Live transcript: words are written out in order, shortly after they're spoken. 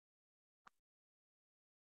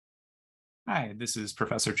Hi, this is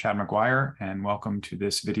Professor Chad McGuire, and welcome to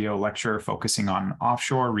this video lecture focusing on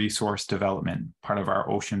offshore resource development, part of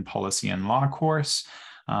our ocean policy and law course,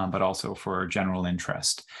 but also for general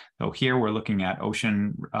interest. So here we're looking at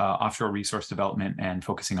offshore resource development and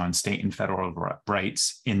focusing on state and federal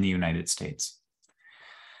rights in the United States.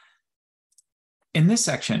 In this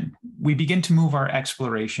section, we begin to move our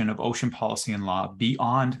exploration of ocean policy and law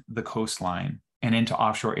beyond the coastline and into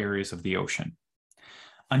offshore areas of the ocean.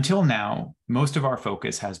 Until now, most of our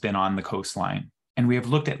focus has been on the coastline, and we have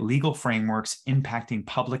looked at legal frameworks impacting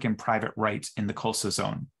public and private rights in the coastal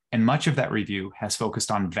zone, and much of that review has focused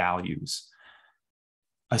on values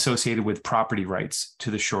associated with property rights to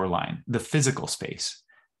the shoreline, the physical space,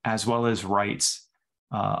 as well as rights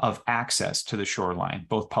of access to the shoreline,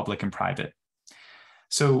 both public and private.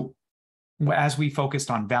 So as we focused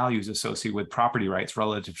on values associated with property rights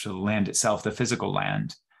relative to the land itself, the physical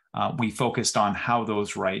land, we focused on how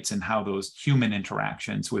those rights and how those human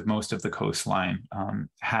interactions with most of the coastline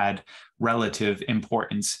had relative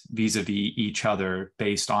importance vis-a-vis each other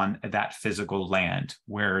based on that physical land.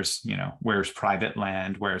 Where's private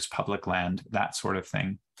land, where's public land, that sort of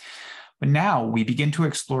thing. But now we begin to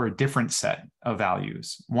explore a different set of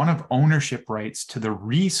values, one of ownership rights to the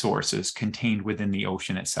resources contained within the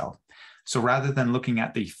ocean itself. So rather than looking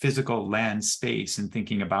at the physical land space and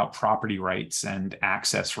thinking about property rights and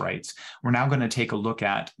access rights, we're now going to take a look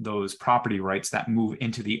at those property rights that move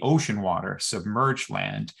into the ocean water, submerged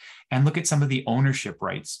land, and look at some of the ownership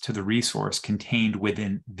rights to the resource contained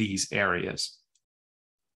within these areas.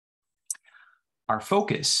 Our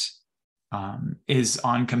focus is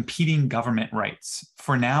on competing government rights.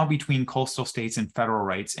 For now, between coastal states and federal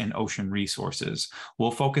rights in ocean resources,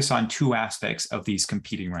 we'll focus on two aspects of these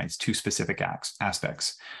competing rights, two specific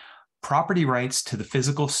aspects: property rights to the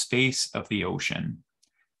physical space of the ocean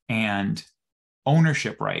and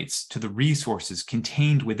ownership rights to the resources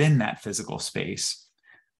contained within that physical space.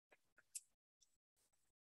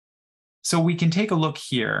 So we can take a look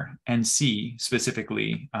here and see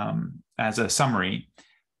specifically, as a summary,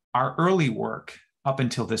 our early work up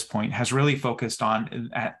until this point has really focused on,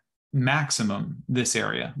 at maximum, this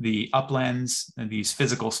area, the uplands, and these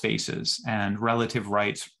physical spaces and relative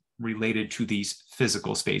rights related to these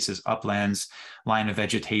physical spaces, uplands, line of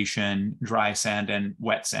vegetation, dry sand, and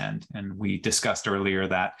wet sand. And we discussed earlier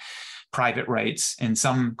that private rights in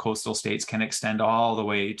some coastal states can extend all the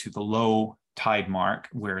way to the low tide mark,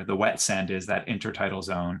 where the wet sand is, that intertidal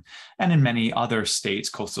zone. And in many other states,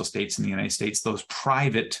 coastal states in the United States, those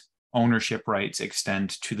private ownership rights extend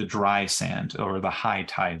to the dry sand or the high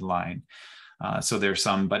tide line. So there's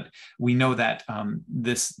some, but we know that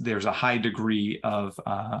there's a high degree of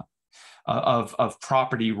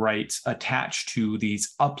property rights attached to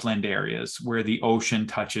these upland areas where the ocean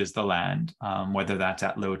touches the land, whether that's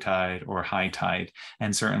at low tide or high tide.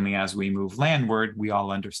 And certainly as we move landward, we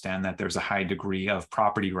all understand that there's a high degree of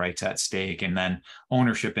property rights at stake, and then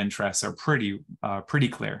ownership interests are pretty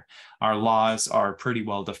clear. Our laws are pretty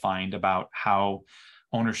well defined about how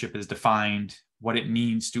ownership is defined, what it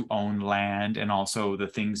means to own land, and also the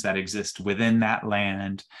things that exist within that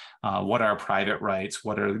land, what are private rights,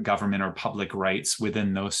 what are government or public rights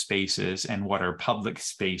within those spaces, and what are public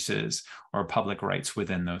spaces or public rights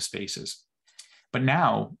within those spaces. But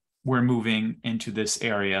now we're moving into this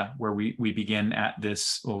area where we begin at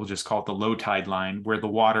this, we'll just call it the low tide line, where the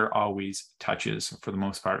water always touches, for the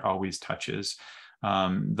most part, always touches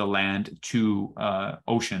the land to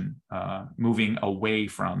ocean, moving away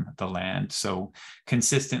from the land. So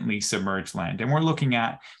consistently submerged land. And we're looking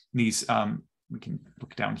at these, we can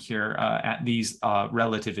look down here at these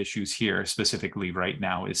relative issues here specifically right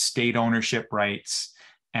now, is state ownership rights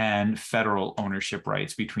and federal ownership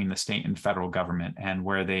rights between the state and federal government, and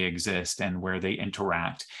where they exist and where they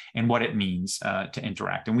interact and what it means to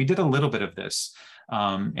interact. And we did a little bit of this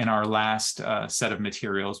in our last set of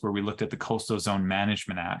materials, where we looked at the Coastal Zone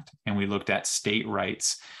Management Act, and we looked at state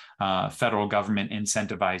rights, federal government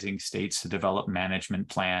incentivizing states to develop management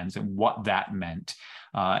plans and what that meant.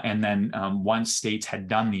 And then once states had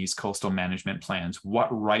done these coastal management plans, what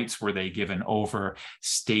rights were they given over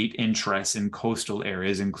state interests in coastal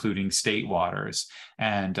areas, including state waters,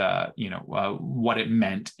 and what it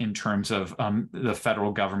meant in terms of the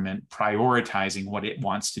federal government prioritizing what it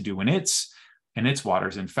wants to do in its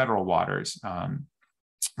waters and federal waters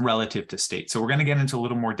relative to state. So we're going to get into a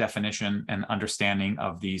little more definition and understanding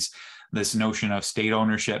of this notion of state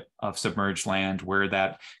ownership of submerged land, where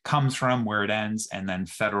that comes from, where it ends, and then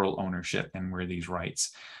federal ownership and where these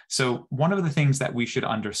rights. So one of the things that we should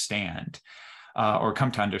understand or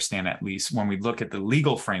come to understand at least, when we look at the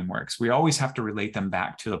legal frameworks, we always have to relate them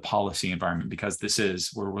back to the policy environment, because this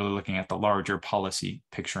is where we're looking at the larger policy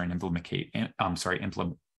picture and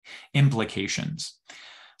implications.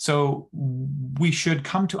 So we should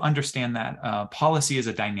come to understand that policy is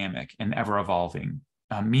a dynamic and ever evolving,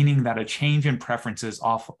 meaning that a change in preferences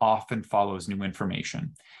often follows new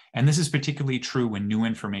information. And this is particularly true when new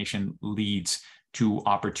information leads to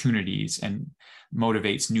opportunities and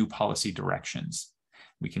motivates new policy directions.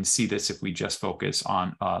 We can see this if we just focus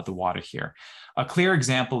on the water here. A clear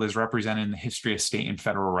example is represented in the history of state and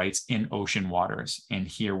federal rights in ocean waters. And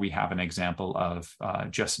here we have an example of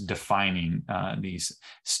just defining these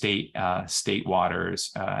state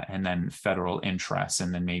waters and then federal interests,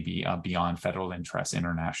 and then maybe beyond federal interests,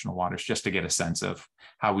 international waters, just to get a sense of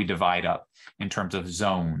how we divide up in terms of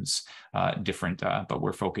zones, but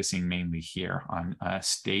we're focusing mainly here on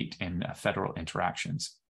state and federal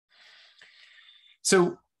interactions.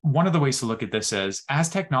 So one of the ways to look at this is, as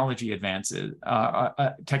technology advances,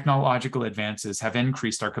 technological advances have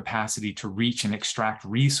increased our capacity to reach and extract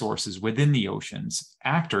resources within the oceans.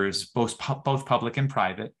 Actors, both public and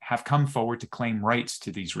private, have come forward to claim rights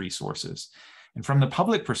to these resources. And from the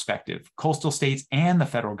public perspective, coastal states and the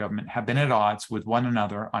federal government have been at odds with one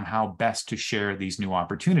another on how best to share these new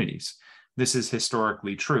opportunities. This is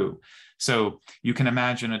historically true. So you can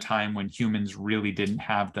imagine a time when humans really didn't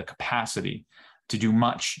have the capacity to do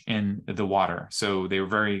much in the water. So they were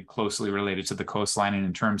very closely related to the coastline, and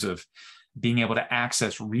in terms of being able to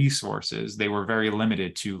access resources, they were very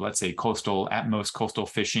limited to, let's say, at most coastal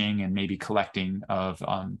fishing and maybe collecting of,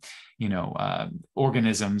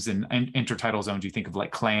 organisms in intertidal zones. You think of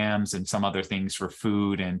like clams and some other things for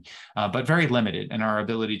food, and but very limited in our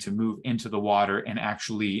ability to move into the water and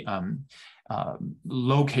actually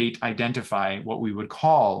identify what we would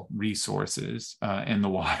call resources in the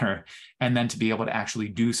water, and then to be able to actually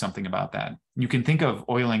do something about that. You can think of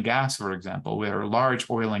oil and gas, for example, where large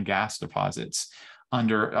oil and gas deposits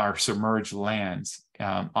under our submerged lands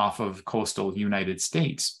off of coastal United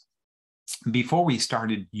States. Before we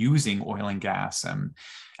started using oil and gas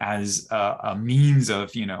as a means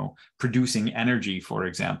of, producing energy, for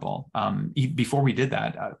example, before we did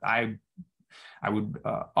that, I would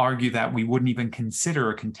argue that we wouldn't even consider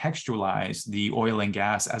or contextualize the oil and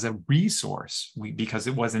gas as a resource because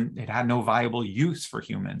it had no viable use for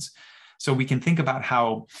humans. So we can think about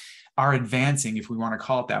how our advancing, if we want to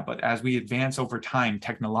call it that, but as we advance over time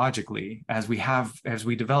technologically, as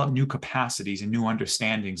we develop new capacities and new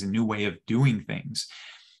understandings and new way of doing things,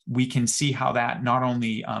 we can see how that not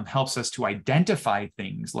only helps us to identify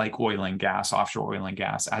things like oil and gas, offshore oil and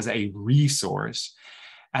gas, as a resource.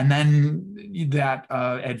 And then that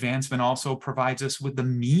advancement also provides us with the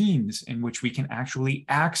means in which we can actually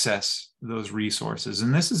access those resources.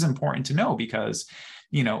 And this is important to know because,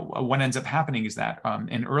 what ends up happening is that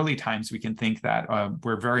in early times, we can think that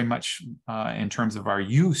we're very much, in terms of our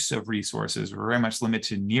use of resources, we're very much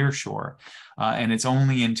limited to near shore. And it's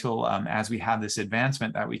only until as we have this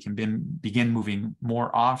advancement that we can begin moving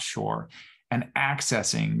more offshore and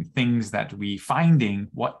accessing things that finding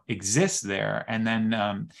what exists there, and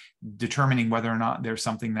then determining whether or not there's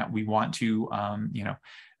something that we want to,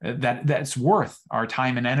 that's worth our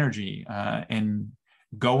time and energy in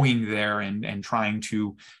going there and trying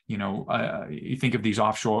to, you think of these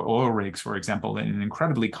offshore oil rigs, for example, an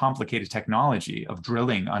incredibly complicated technology of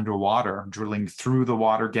drilling underwater, drilling through the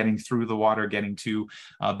water, getting to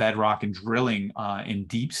bedrock, and drilling in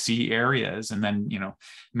deep sea areas, and then,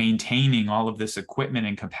 maintaining all of this equipment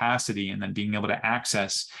and capacity, and then being able to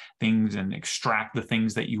access things and extract the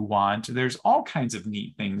things that you want. There's all kinds of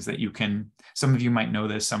neat things that you can, some of you might know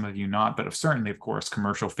this, some of you not, but certainly, of course,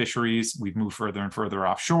 commercial fisheries. We've moved further and further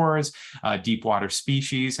offshores. Deep water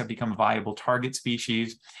species have become viable target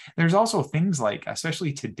species. There's also things like,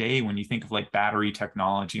 especially today, when you think of like battery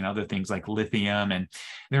technology and other things like lithium, and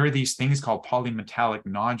there are these things called polymetallic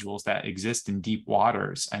nodules that exist in deep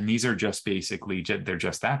waters. And these are just basically, they're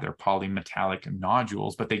just that, they're polymetallic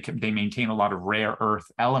nodules, but they maintain a lot of rare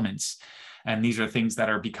earth elements. And these are things that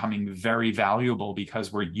are becoming very valuable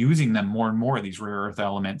because we're using them more and more, these rare earth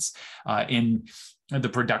elements, in the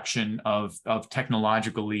production of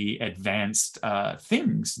technologically advanced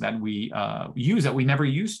things that we use that we never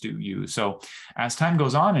used to use. So as time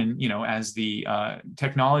goes on, and as the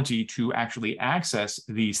technology to actually access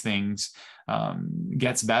these things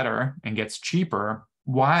gets better and gets cheaper,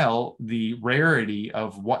 while the rarity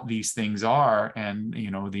of what these things are and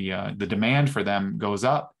the demand for them goes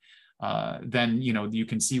up, then you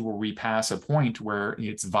can see where we pass a point where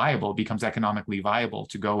it's viable, becomes economically viable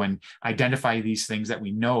to go and identify these things that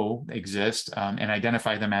we know exist, and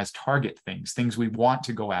identify them as target things we want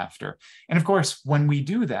to go after. And of course, when we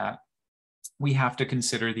do that, we have to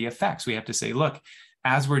consider the effects. We have to say, look,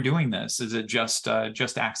 as we're doing this, is it just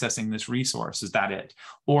accessing this resource? Is that it?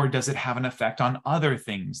 Or does it have an effect on other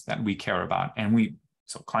things that we care about?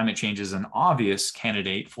 So climate change is an obvious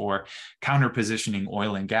candidate for counterpositioning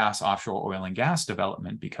oil and gas, offshore oil and gas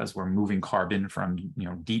development, because we're moving carbon from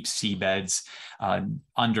deep seabeds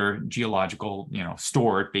under geological,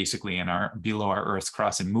 stored basically below our Earth's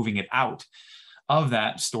crust, and moving it out of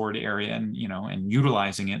that stored area and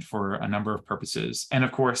utilizing it for a number of purposes. And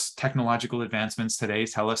of course, technological advancements today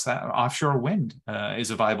tell us that offshore wind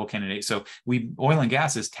is a viable candidate. So oil and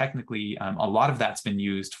gas is technically, a lot of that's been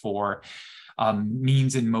used for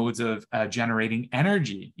means and modes of generating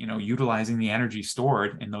energy, utilizing the energy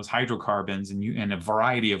stored in those hydrocarbons in a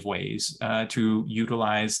variety of ways to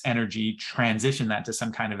utilize energy, transition that to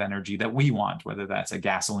some kind of energy that we want, whether that's a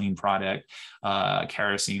gasoline product,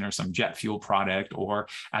 kerosene, or some jet fuel product, or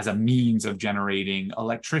as a means of generating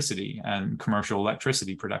electricity and commercial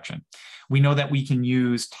electricity production. We know that we can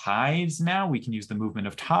use tides now. We can use the movement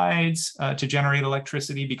of tides to generate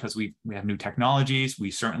electricity because we have new technologies.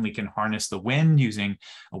 We certainly can harness the wind using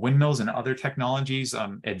windmills and other technologies,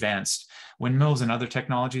 advanced windmills and other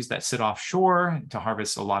technologies that sit offshore to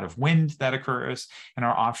harvest a lot of wind that occurs in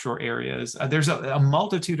our offshore areas. There's a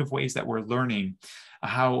multitude of ways that we're learning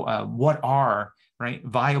what are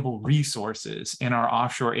viable resources in our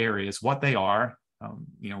offshore areas, what they are.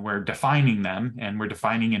 We're defining them, and we're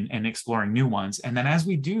defining and exploring new ones. And then as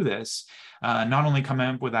we do this, not only come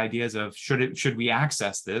up with ideas of should we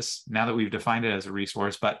access this now that we've defined it as a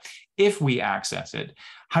resource, but if we access it,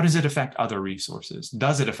 how does it affect other resources?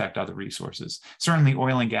 Does it affect other resources? Certainly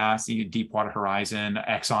oil and gas, the Deepwater Horizon,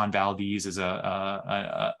 Exxon Valdez is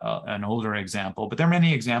an older example, but there are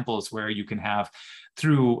many examples where you can have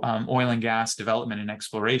through oil and gas development and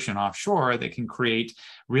exploration offshore that can create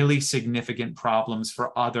really significant problems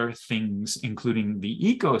for other things, including the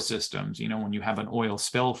ecosystems. When you have an oil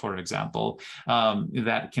spill, for example,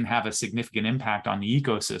 that can have a significant impact on the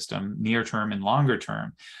ecosystem, near term and longer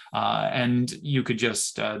term. And you could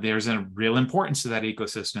there's a real importance to that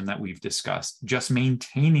ecosystem that we've discussed, just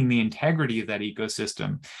maintaining the integrity of that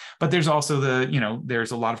ecosystem. But there's also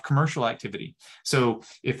there's a lot of commercial activity. So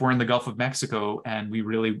if we're in the Gulf of Mexico and we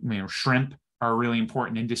really, shrimp are a really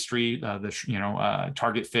important industry,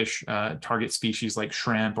 target fish, target species like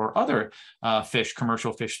shrimp or other fish,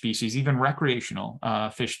 commercial fish species, even recreational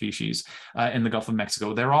fish species in the Gulf of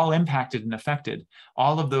Mexico, they're all impacted and affected.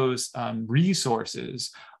 All of those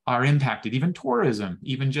resources are impacted, even tourism,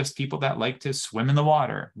 even just people that like to swim in the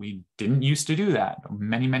water. We didn't used to do that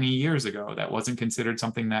many, many years ago. That wasn't considered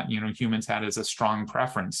something that, humans had as a strong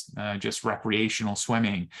preference, just recreational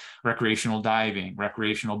swimming, recreational diving,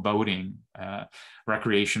 recreational boating,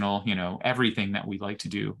 recreational, everything that we like to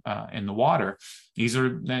do in the water.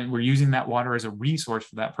 We're using that water as a resource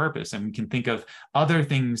for that purpose. And we can think of other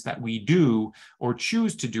things that we do or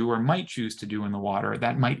choose to do or might choose to do in the water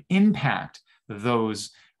that might impact those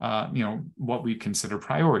what we consider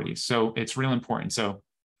priorities. So it's real important. So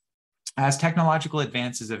as technological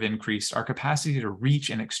advances have increased, our capacity to reach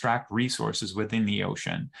and extract resources within the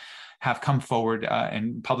ocean have come forward,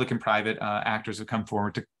 and public and private actors have come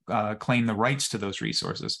forward to claim the rights to those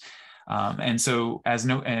resources. And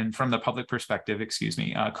from the public perspective,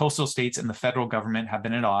 coastal states and the federal government have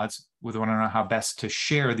been at odds with one another how best to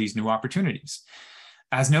share these new opportunities.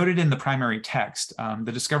 As noted in the primary text,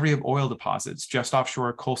 the discovery of oil deposits just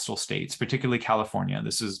offshore coastal states, particularly California,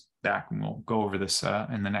 this is back, and we'll go over this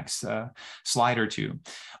in the next slide or two,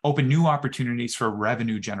 open new opportunities for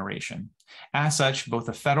revenue generation. As such, both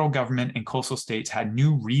the federal government and coastal states had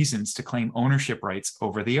new reasons to claim ownership rights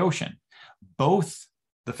over the ocean. Both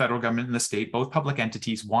the federal government and the state, both public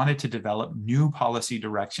entities, wanted to develop new policy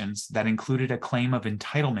directions that included a claim of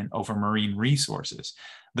entitlement over marine resources.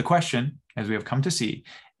 The question, as we have come to see,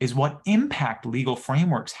 is what impact legal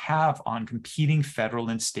frameworks have on competing federal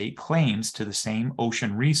and state claims to the same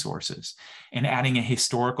ocean resources. And adding a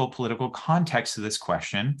historical political context to this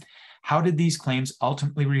question, how did these claims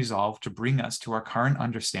ultimately resolve to bring us to our current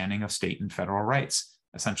understanding of state and federal rights?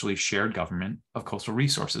 Essentially shared government of coastal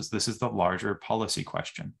resources. This is the larger policy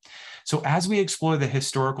question. So as we explore the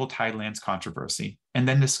historical tidelands controversy and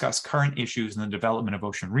then discuss current issues in the development of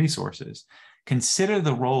ocean resources, consider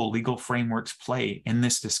the role legal frameworks play in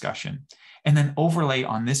this discussion, and then overlay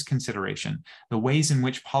on this consideration the ways in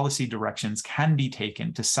which policy directions can be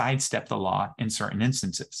taken to sidestep the law in certain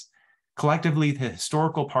instances. Collectively, the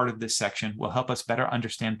historical part of this section will help us better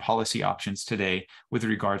understand policy options today with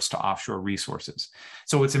regards to offshore resources.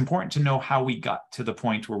 So it's important to know how we got to the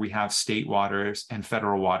point where we have state waters and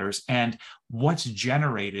federal waters, and what's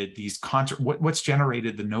generated what's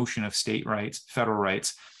generated the notion of state rights, federal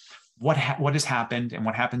rights, what has happened and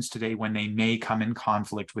what happens today when they may come in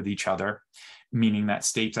conflict with each other, meaning that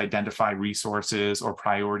states identify resources or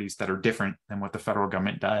priorities that are different than what the federal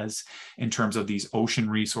government does in terms of these ocean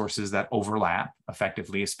resources that overlap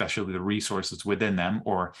effectively, especially the resources within them,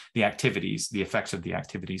 or the activities, the effects of the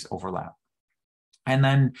activities overlap. And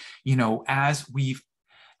then,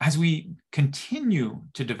 as we continue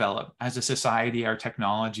to develop as a society, our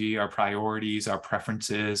technology, our priorities, our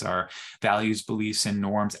preferences, our values, beliefs, and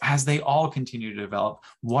norms, as they all continue to develop,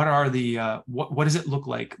 what does it look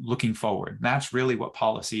like looking forward? That's really what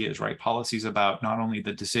policy is, right? Policy is about not only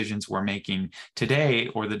the decisions we're making today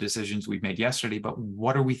or the decisions we've made yesterday, but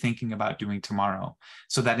what are we thinking about doing tomorrow?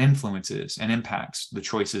 So that influences and impacts the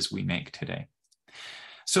choices we make today.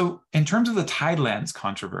 So in terms of the tidelands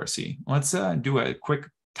controversy, let's do a quick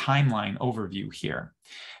timeline overview here.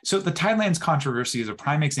 So the tidelands controversy is a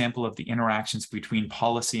prime example of the interactions between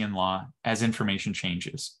policy and law as information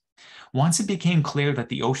changes. Once it became clear that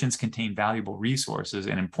the oceans contain valuable resources,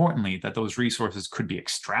 and importantly, that those resources could be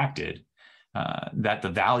extracted, that the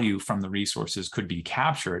value from the resources could be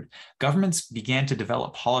captured, governments began to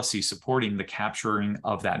develop policy supporting the capturing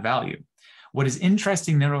of that value. What is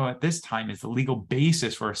interesting to know at this time is the legal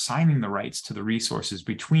basis for assigning the rights to the resources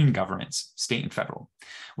between governments, state and federal,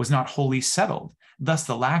 was not wholly settled. Thus,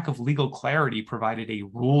 the lack of legal clarity provided a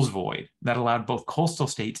rules void that allowed both coastal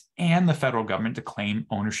states and the federal government to claim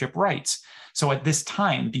ownership rights. So at this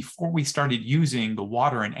time, before we started using the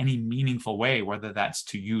water in any meaningful way, whether that's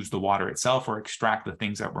to use the water itself or extract the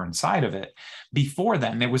things that were inside of it, before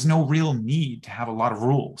then, there was no real need to have a lot of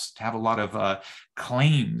rules, to have a lot of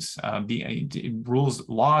claims.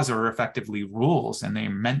 Laws are effectively rules, and they're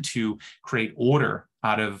meant to create order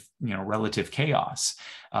out of relative chaos.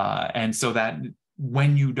 And so that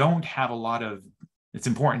when you don't have a lot of, it's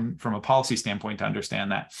important from a policy standpoint to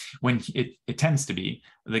understand that when it tends to be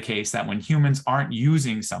the case that when humans aren't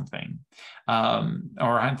using something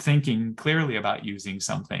or aren't thinking clearly about using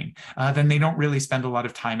something, then they don't really spend a lot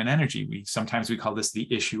of time and energy. Sometimes we call this the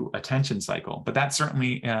issue attention cycle, but that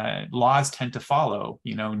certainly laws tend to follow,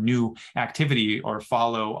 new activity or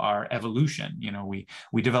follow our evolution.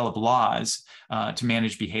 We develop laws to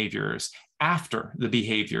manage behaviors after the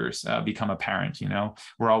behaviors become apparent.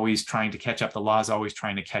 We're always trying to catch up. The law is always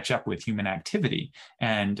trying to catch up with human activity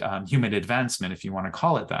and human advancement, if you want to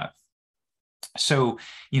call it that. So,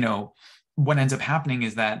 what ends up happening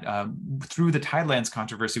is that through the tidelands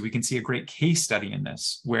controversy, we can see a great case study in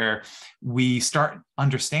this, where we start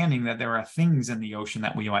understanding that there are things in the ocean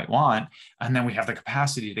that we might want, and then we have the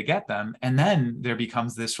capacity to get them. And then there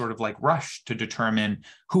becomes this sort of like rush to determine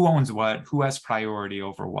who owns what, who has priority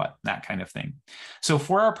over what, that kind of thing. So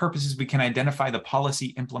for our purposes, we can identify the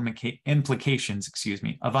policy implications,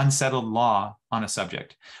 of unsettled law on a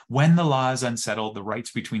subject. When the law is unsettled, the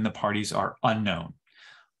rights between the parties are unknown.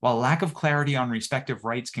 While lack of clarity on respective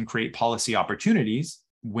rights can create policy opportunities,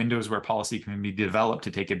 windows where policy can be developed to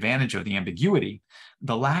take advantage of the ambiguity,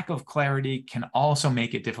 the lack of clarity can also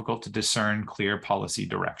make it difficult to discern clear policy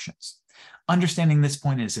directions. Understanding this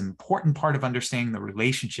point is an important part of understanding the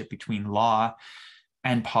relationship between law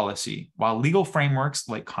and policy. While legal frameworks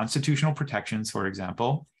like constitutional protections, for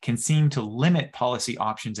example, can seem to limit policy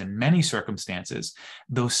options in many circumstances,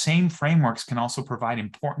 those same frameworks can also provide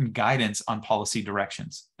important guidance on policy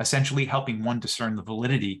directions, essentially helping one discern the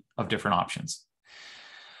validity of different options.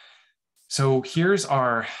 So here's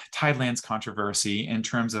our tidelands controversy in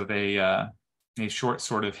terms of a short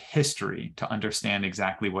sort of history to understand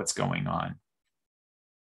exactly what's going on.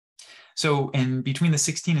 So in between the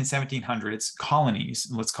 16 and 1700s, colonies,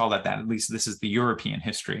 let's call that, at least this is the European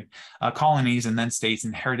history, colonies and then states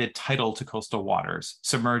inherited title to coastal waters,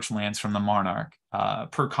 submerged lands from the monarch,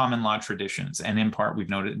 per common law traditions. And in part, we've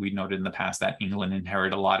noted in the past that England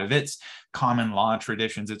inherited a lot of its common law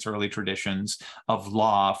traditions, its early traditions of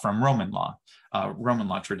law from Roman law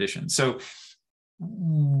traditions. So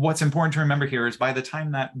what's important to remember here is by the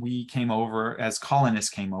time that we came over, as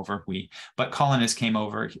colonists came over, colonists came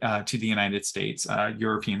over to the United States,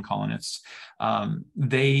 European colonists,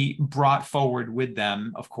 they brought forward with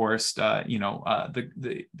them, of course, the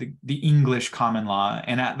English common law.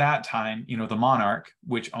 And at that time, the monarch,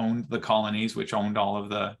 which owned the colonies, which owned all of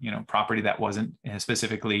the, property that wasn't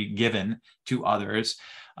specifically given to others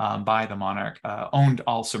by the monarch, owned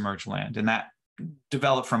all submerged land. And that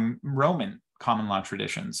developed from Roman common law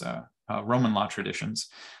traditions, Roman law traditions.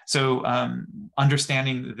 So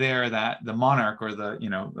understanding there that the monarch, or the,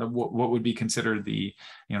 what would be considered the,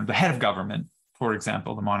 the head of government, for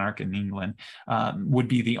example, the monarch in England, would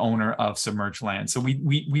be the owner of submerged land. So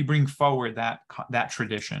we bring forward that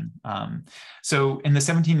tradition. So in the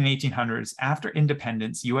 17 and 1800s, after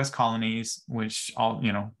independence, U.S. colonies, which all,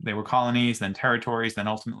 they were colonies, then territories, then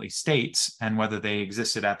ultimately states, and whether they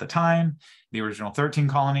existed at the time, the original 13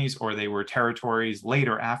 colonies, or they were territories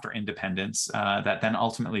later after independence that then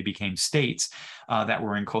ultimately became states that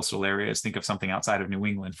were in coastal areas. Think of something outside of New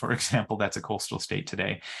England, for example, that's a coastal state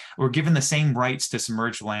today. Were given the same rights to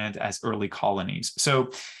submerged land as early colonies. So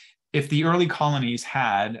if the early colonies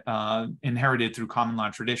had inherited through common law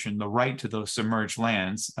tradition the right to those submerged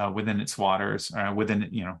lands within its waters, within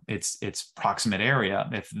its proximate area,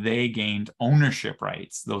 if they gained ownership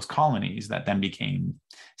rights, those colonies that then became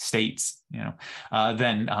states,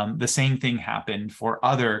 then the same thing happened for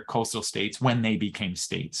other coastal states when they became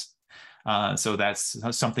states. So that's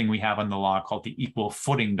something we have in the law called the equal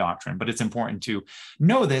footing doctrine. But it's important to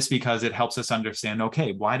know this because it helps us understand,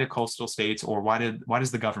 okay, why do coastal states, or why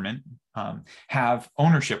does the government have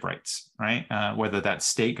ownership rights, right? Whether that's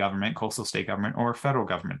state government, coastal state government, or federal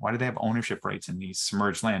government. Why do they have ownership rights in these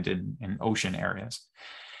submerged land in ocean areas?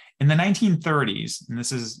 In the 1930s, and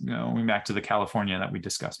this is going back to the California that we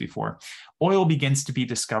discussed before, oil begins to be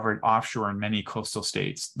discovered offshore in many coastal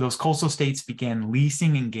states. Those coastal states began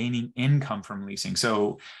leasing and gaining income from leasing.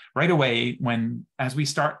 So right away, as we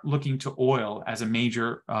start looking to oil as a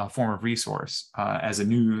major form of resource, as the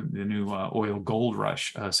new oil gold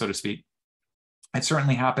rush, so to speak, it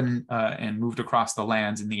certainly happened and moved across the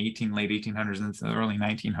lands in the late 1800s and the early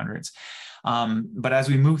 1900s. But as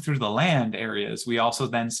we moved through the land areas, we also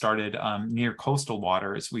then started near coastal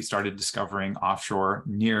waters. We started discovering offshore,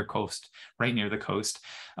 right near the coast,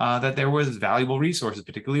 that there was valuable resources,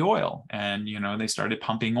 particularly oil. And, they started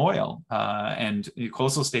pumping oil. And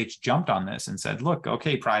coastal states jumped on this and said, look,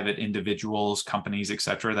 okay, private individuals, companies, et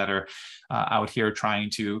cetera, that are out here trying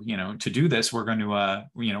to, to do this, we're going to,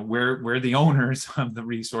 we're the owners of the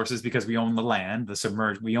resources because we own the land, the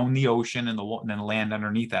submerged, we own the ocean and the land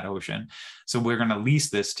underneath that ocean. So we're going to lease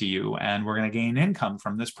this to you and we're going to gain income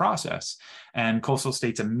from this process. And coastal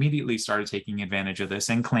states immediately started taking advantage of this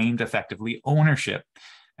and claimed effectively ownership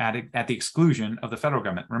at the exclusion of the federal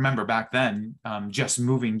government. Remember, back then, just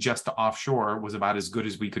moving just to offshore was about as good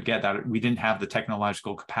as we could get. That we didn't have the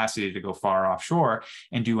technological capacity to go far offshore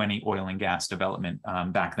and do any oil and gas development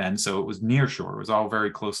back then. So it was near shore. It was all very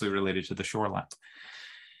closely related to the shoreline.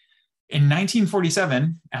 In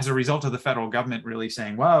 1947, as a result of the federal government really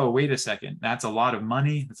saying, whoa, wait a second, that's a lot of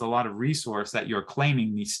money, that's a lot of resource that you're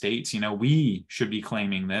claiming, these states, we should be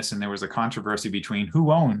claiming this. And there was a controversy between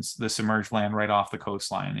who owns the submerged land right off the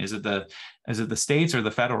coastline. Is it the states or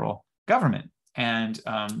the federal government? And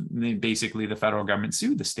basically the federal government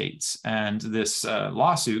sued the states. And this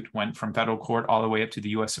lawsuit went from federal court all the way up to the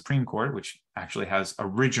U.S. Supreme Court, which actually has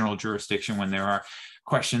original jurisdiction when there are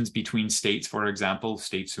questions between states, for example,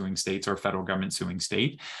 state suing states or federal government suing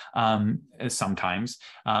state sometimes.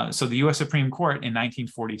 So the U.S. Supreme Court in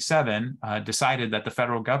 1947 decided that the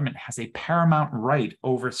federal government has a paramount right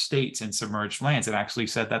over states and submerged lands. It actually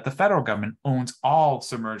said that the federal government owns all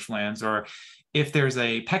submerged lands, or if there's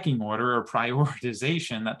a pecking order or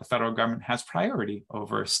prioritization, that the federal government has priority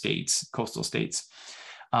over states, coastal states,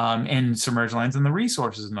 in submerged lands and the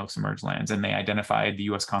resources in those submerged lands. And they identified the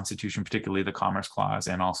U.S. Constitution, particularly the Commerce Clause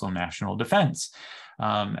and also national defense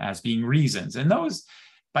as being reasons. And those,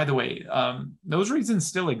 by the way, those reasons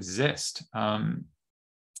still exist.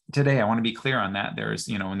 Today, I want to be clear on that. There's,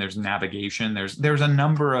 when there's navigation, there's a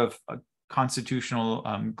number of constitutional,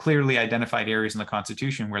 clearly identified areas in the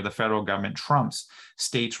Constitution where the federal government trumps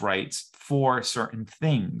states' rights for certain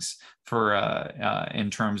things, for in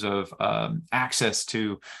terms of access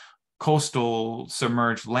to coastal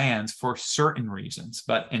submerged lands for certain reasons.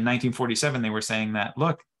 But in 1947, they were saying that,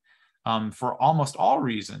 look, for almost all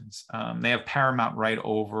reasons, they have paramount right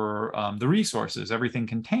over the resources, everything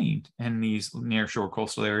contained in these nearshore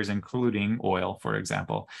coastal areas, including oil, for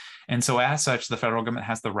example. And so as such, the federal government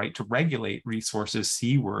has the right to regulate resources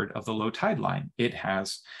seaward of the low tide line. It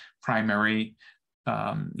has primary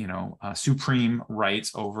supreme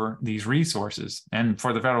rights over these resources. And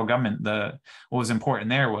for the federal government, what was important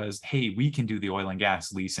there was, hey, we can do the oil and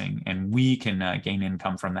gas leasing and we can gain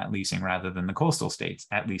income from that leasing rather than the coastal states,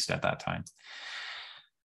 at least at that time.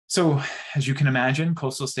 So as you can imagine,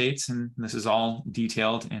 coastal states, and this is all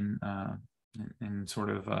detailed in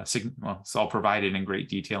sort of, it's all provided in great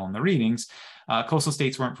detail in the readings, coastal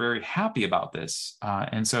states weren't very happy about this.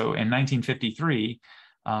 And so in 1953,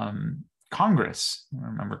 Congress.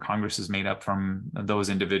 Remember, Congress is made up from those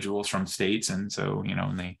individuals from states. And so,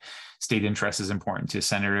 and the state interest is important to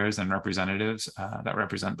senators and representatives that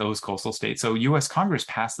represent those coastal states. So US Congress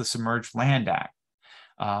passed the Submerged Land Act,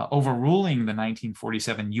 overruling the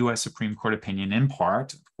 1947 US Supreme Court opinion in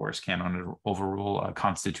part, of course, can't overrule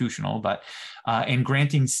constitutional, but in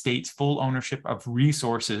granting states full ownership of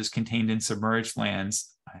resources contained in submerged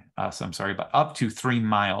lands, but up to 3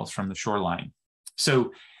 miles from the shoreline.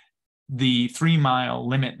 So the 3 mile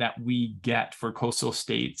limit that we get for coastal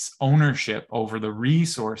states ownership over the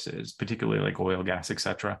resources, particularly like oil, gas,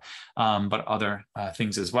 etc., but other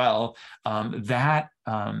things as well, that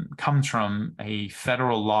comes from a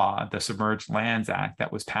federal law, the Submerged Lands Act,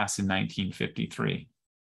 that was passed in 1953.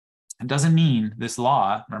 It doesn't mean this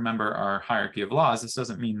law, remember our hierarchy of laws, this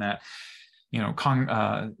doesn't mean that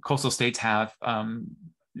coastal states have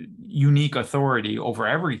unique authority over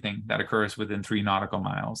everything that occurs within 3 nautical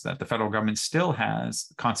miles, that the federal government still has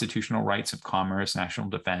constitutional rights of commerce, national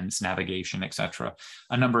defense, navigation, etc.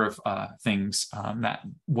 A number of things that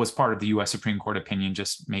was part of the US Supreme Court opinion,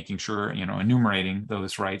 just making sure, enumerating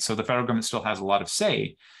those rights. So the federal government still has a lot of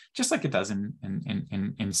say, just like it does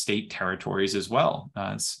in state territories as well.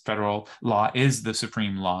 Federal law is the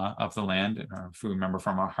supreme law of the land, if we remember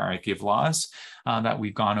from our hierarchy of laws that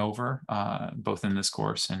we've gone over, both in this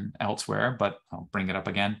course and elsewhere, but I'll bring it up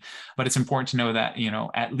again. But it's important to know that,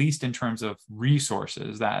 at least in terms of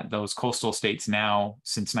resources, that those coastal states now,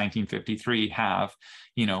 since 1953, have,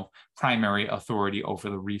 primary authority over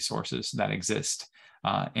the resources that exist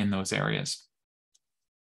in those areas.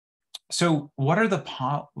 So what are the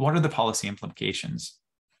policy implications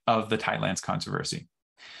of the tidelands controversy?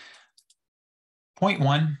 Point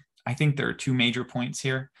one, I think there are 2 major points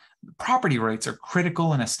here. Property rights are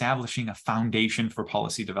critical in establishing a foundation for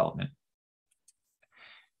policy development.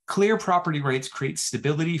 Clear property rights create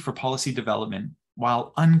stability for policy development,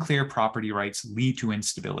 while unclear property rights lead to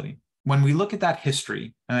instability. When we look at that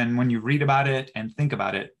history, and when you read about it and think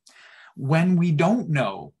about it, when we don't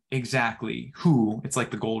know exactly who, it's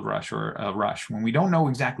like the gold rush or a rush, when we don't know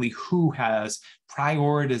exactly who has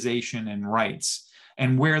prioritization and rights,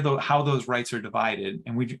 and how those rights are divided.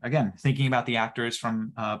 And we, again, thinking about the actors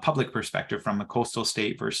from a public perspective, from the coastal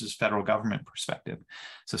state versus federal government perspective.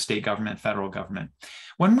 So state government, federal government.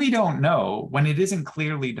 When we don't know, when it isn't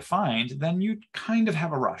clearly defined, then you kind of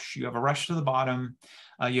have a rush. You have a rush to the bottom.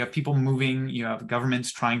 You have people moving, you have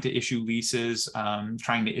governments trying to issue leases,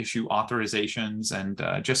 trying to issue authorizations,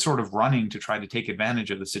 and just sort of running to try to take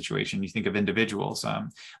advantage of the situation. You think of individuals,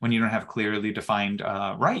 when you don't have clearly defined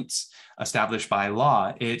rights established by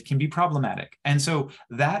law, it can be problematic. And so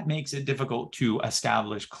that makes it difficult to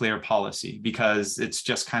establish clear policy, because it's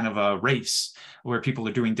just kind of a race where people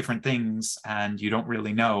are doing different things and you don't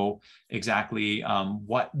really know exactly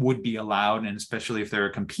what would be allowed, and especially if there are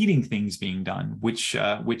competing things being done, which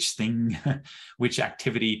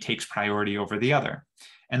activity takes priority over the other.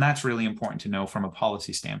 And that's really important to know from a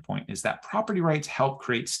policy standpoint, is that property rights help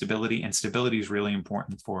create stability, and stability is really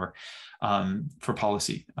important for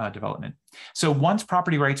policy development. So once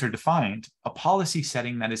property rights are defined, a policy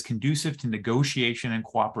setting that is conducive to negotiation and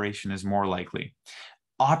cooperation is more likely.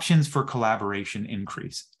 Options for collaboration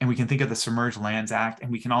increase. And we can think of the Submerged Lands Act,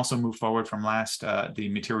 and we can also move forward from the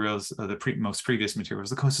materials, most previous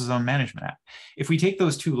materials, the Coastal Zone Management Act. If we take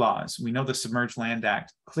those 2 laws, we know the Submerged Land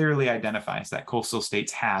Act clearly identifies that coastal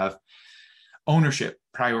states have ownership,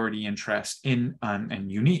 priority interest in,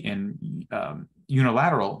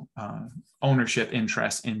 unilateral ownership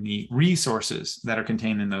interest in the resources that are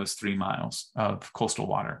contained in those 3 miles of coastal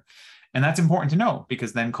water. And that's important to know,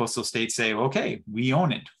 because then coastal states say, okay, we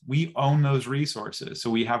own it. We own those resources. So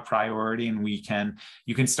we have priority, and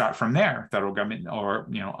you can start from there, federal government or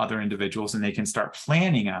other individuals, and they can start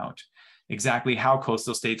planning out exactly how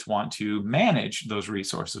coastal states want to manage those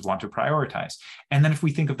resources, want to prioritize. And then if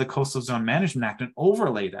we think of the Coastal Zone Management Act and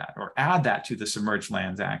overlay that or add that to the Submerged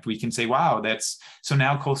Lands Act, we can say, wow, so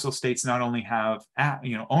now coastal states not only have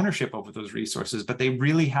ownership over those resources, but they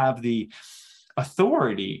really have the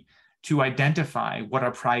authority to identify what are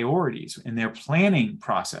priorities in their planning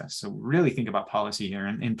process. So really think about policy here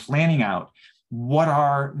and planning out what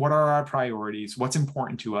are our priorities, what's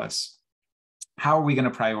important to us, how are we going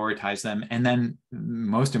to prioritize them? And then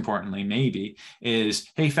most importantly, maybe, is,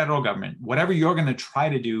 hey, federal government, whatever you're going to try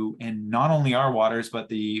to do in not only our waters, but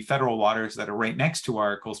the federal waters that are right next to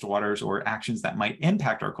our coastal waters, or actions that might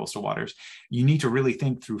impact our coastal waters, you need to really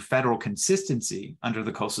think through federal consistency under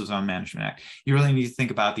the Coastal Zone Management Act. You really need to think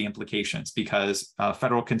about the implications, because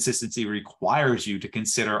federal consistency requires you to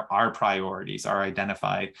consider our priorities, our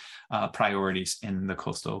identified priorities in the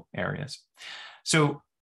coastal areas. So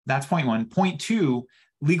That's point one. Point two,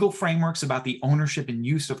 legal frameworks about the ownership and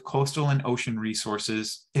use of coastal and ocean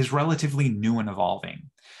resources is relatively new and evolving.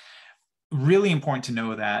 Really important to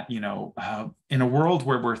know that, in a world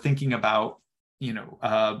where we're thinking about,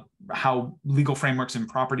 how legal frameworks and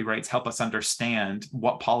property rights help us understand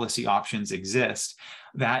what policy options exist,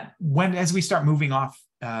 that as we start moving off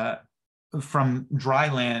from dry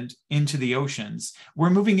land into the oceans, we're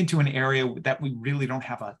moving into an area that we really don't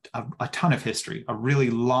have a ton of history, a really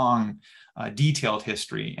long, detailed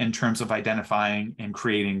history in terms of identifying and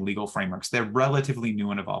creating legal frameworks. They're relatively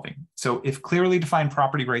new and evolving. So if clearly defined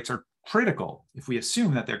property rights are critical, if we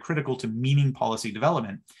assume that they're critical to meaning policy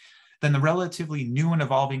development, then the relatively new and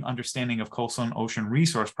evolving understanding of coastal and ocean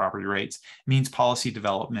resource property rights means policy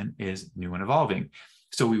development is new and evolving.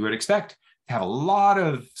 So we would expect to have a lot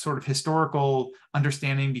of sort of historical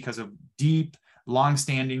understanding because of deep,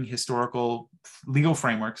 long-standing historical legal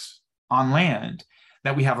frameworks on land,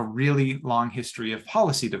 that we have a really long history of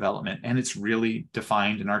policy development, and it's really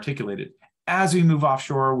defined and articulated. As we move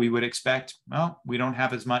offshore, we would expect, well, we don't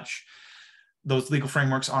have as much, those legal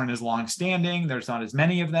frameworks aren't as long-standing, there's not as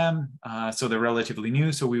many of them, so they're relatively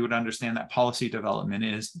new, so we would understand that policy development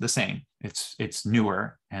is the same. It's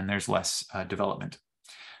newer, and there's less development.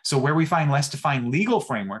 So where we find less defined legal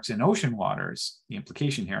frameworks in ocean waters, the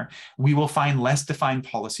implication here, we will find less defined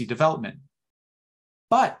policy development.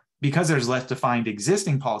 But because there's less defined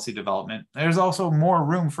existing policy development, there's also more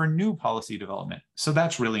room for new policy development. So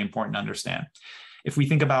that's really important to understand. If we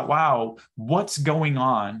think about, wow, what's going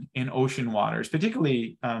on in ocean waters,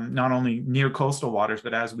 particularly not only near coastal waters,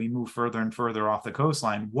 but as we move further and further off the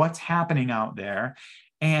coastline, what's happening out there?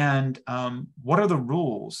 And what are the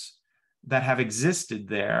rules that have existed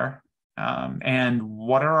there? And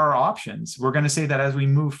what are our options? We're going to say that as we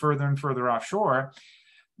move further and further offshore,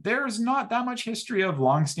 there's not that much history of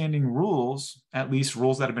longstanding rules, at least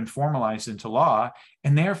rules that have been formalized into law,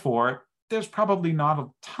 and therefore there's probably not a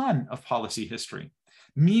ton of policy history,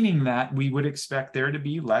 meaning that we would expect there to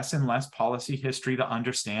be less and less policy history to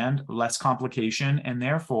understand, less complication, and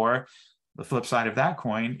therefore the flip side of that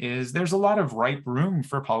coin is there's a lot of ripe room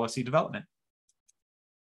for policy development.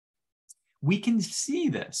 We can see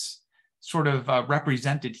this sort of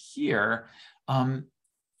represented here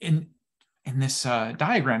in this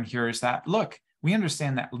diagram here, is that, look, we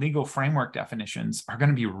understand that legal framework definitions are going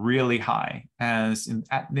to be really high, as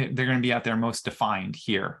they're going to be at their most defined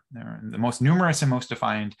here. They're the most numerous and most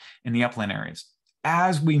defined in the upland areas.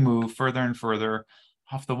 As we move further and further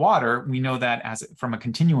off the water, we know that from a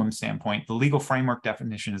continuum standpoint, the legal framework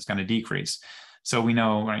definition is going to decrease. So we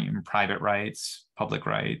know, right, private rights, public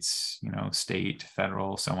rights, state,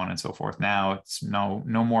 federal, so on and so forth. Now it's no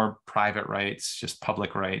more private rights, just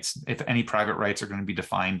public rights. If any private rights are going to be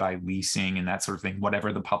defined by leasing and that sort of thing,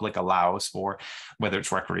 whatever the public allows for, whether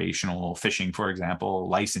it's recreational fishing, for example,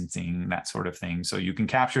 licensing, that sort of thing. So you can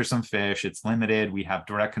capture some fish, it's limited. We have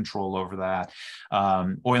direct control over that.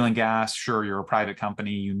 Oil and gas, sure, you're a private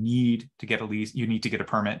company, you need to get a lease, you need to get a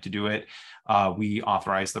permit to do it. We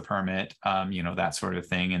authorize the permit, that sort of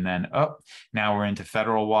thing. And then, now we're into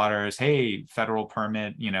federal waters. Hey, federal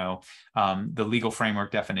permit, the legal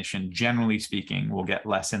framework definition, generally speaking, will get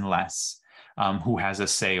less and less. Who has a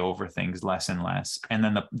say over things, less and less. And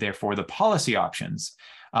then therefore the policy options,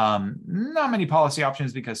 not many policy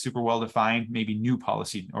options because super well defined, maybe new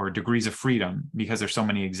policy or degrees of freedom because there's so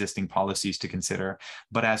many existing policies to consider.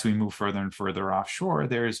 But as we move further and further offshore,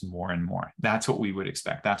 there's more and more. That's what we would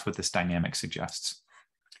expect. That's what this dynamic suggests.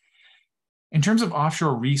 In terms of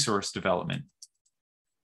offshore resource development,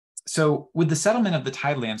 so with the settlement of the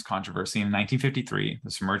tidelands controversy in 1953,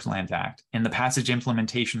 the Submerged Lands Act, and the passage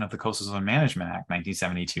implementation of the Coastal Zone Management Act,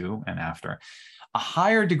 1972 and after, a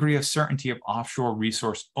higher degree of certainty of offshore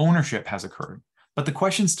resource ownership has occurred. But the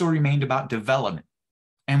question still remained about development.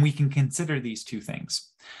 And we can consider these two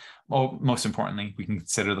things. Well, most importantly, we can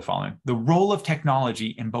consider the following: the role of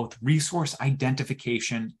technology in both resource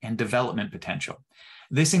identification and development potential.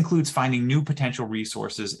 This includes finding new potential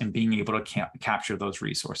resources and being able to capture those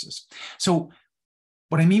resources. So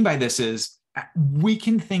what I mean by this is we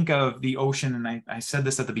can think of the ocean, and I said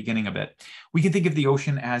this at the beginning of it, we can think of the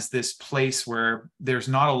ocean as this place where there's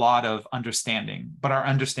not a lot of understanding, but our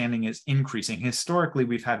understanding is increasing. Historically,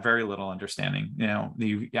 we've had very little understanding.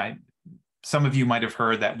 Some of you might have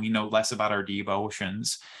heard that we know less about our deep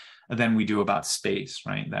oceans than we do about space,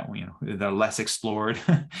 right? That they're less explored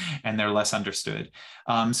and they're less understood.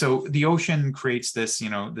 So the ocean creates this,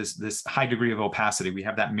 this high degree of opacity. We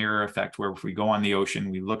have that mirror effect where if we go on the ocean,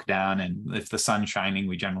 we look down, and if the sun's shining,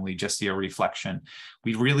 we generally just see a reflection.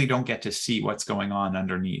 We really don't get to see what's going on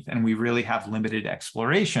underneath, and we really have limited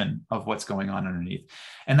exploration of what's going on underneath.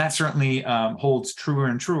 And that certainly holds truer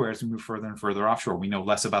and truer as we move further and further offshore. We know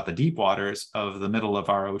less about the deep waters of the middle of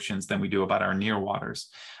our oceans than we do about our near waters.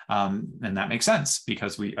 And that makes sense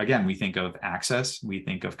because we think of access, we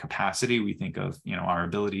think of capacity, we think of, our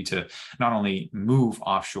ability to not only move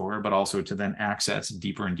offshore, but also to then access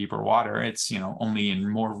deeper and deeper water. It's, only in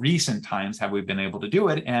more recent times have we been able to do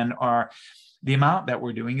it, and the amount that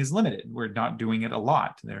we're doing is limited. We're not doing it a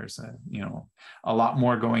lot. There's a lot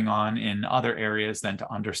more going on in other areas than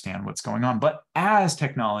to understand what's going on. But as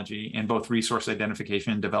technology in both resource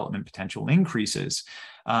identification and development potential increases,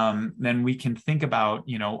 then we can think about,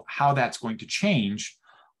 how that's going to change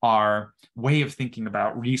our way of thinking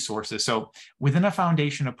about resources. So within a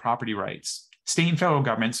foundation of property rights, state and federal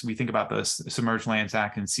governments, we think about the Submerged Lands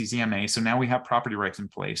Act and CZMA. So now we have property rights in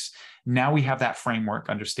place. Now we have that framework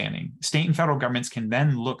understanding. State and federal governments can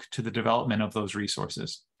then look to the development of those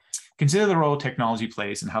resources. Consider the role technology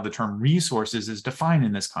plays and how the term resources is defined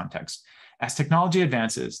in this context. As technology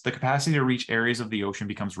advances, the capacity to reach areas of the ocean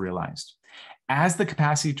becomes realized. As the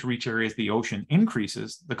capacity to reach areas of the ocean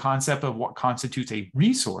increases, the concept of what constitutes a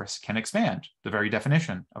resource can expand, the very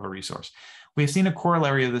definition of a resource. We have seen a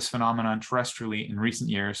corollary of this phenomenon terrestrially in recent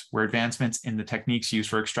years, where advancements in the techniques used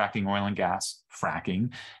for extracting oil and gas,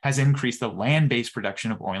 fracking, has increased the land-based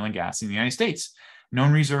production of oil and gas in the United States.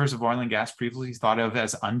 Known reserves of oil and gas previously thought of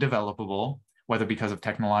as undevelopable, whether because of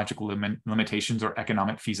technological limitations or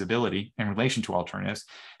economic feasibility in relation to alternatives,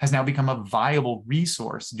 has now become a viable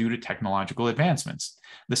resource due to technological advancements.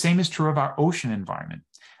 The same is true of our ocean environment.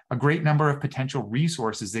 A great number of potential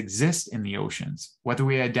resources exist in the oceans. Whether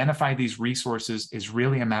we identify these resources is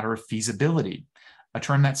really a matter of feasibility, a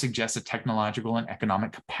term that suggests a technological and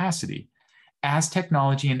economic capacity. As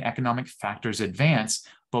technology and economic factors advance,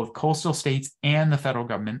 both coastal states and the federal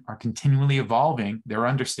government are continually evolving their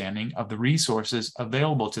understanding of the resources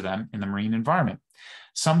available to them in the marine environment.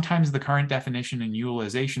 Sometimes the current definition and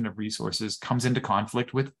utilization of resources comes into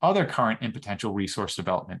conflict with other current and potential resource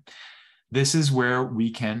development. This is where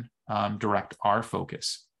we can direct our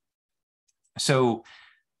focus. So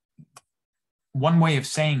one way of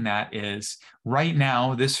saying that is right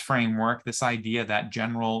now, this framework, this idea that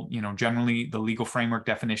generally the legal framework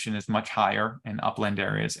definition is much higher in upland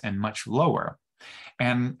areas and much lower.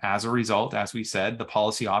 And as a result, as we said, the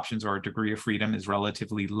policy options or degree of freedom is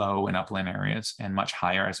relatively low in upland areas and much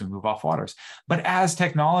higher as we move off waters. But as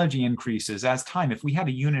technology increases, as time, if we had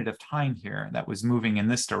a unit of time here that was moving in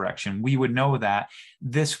this direction, we would know that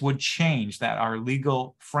this would change, that our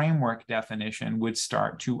legal framework definition would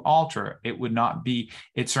start to alter. It would not be,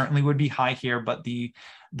 it certainly would be high here, but the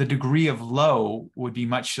degree of low would be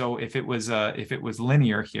much so if it was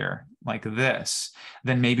linear here like this,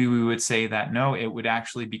 then maybe we would say that no, it would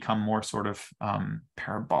actually become more sort of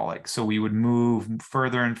parabolic. So we would move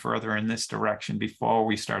further and further in this direction before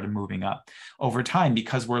we started moving up over time,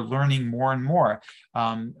 because we're learning more and more.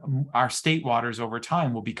 Our state waters over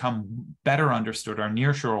time will become better understood, our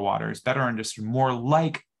nearshore waters better understood, more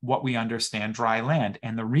like what we understand dry land,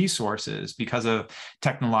 and the resources, because of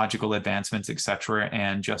technological advancements, et cetera,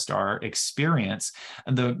 and just our experience,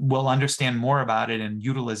 we'll understand more about it in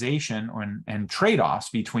utilization and trade-offs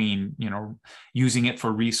between, using it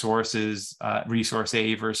for resources, resource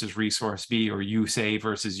A versus resource B, or use A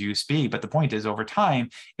versus use B. But the point is, over time,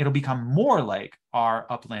 it'll become more like our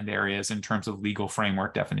upland areas in terms of legal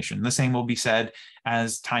framework definition. The same will be said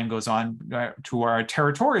as time goes on to our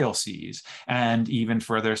territorial seas, and even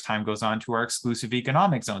further as time goes on to our exclusive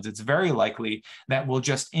economic zones. It's very likely that we'll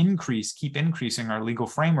just keep increasing our legal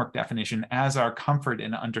framework definition as our comfort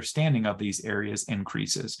and understanding of these areas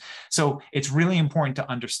increases. So it's really important to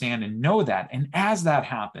understand and know that. And as that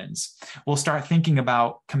happens, we'll start thinking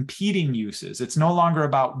about competing uses. It's no longer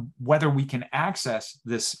about whether we can access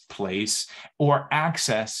this place or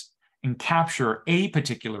access and capture a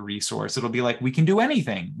particular resource. It'll be like, we can do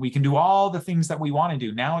anything. We can do all the things that we want to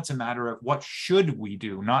do. Now it's a matter of what should we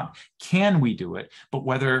do, not can we do it, but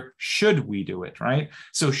whether should we do it, right?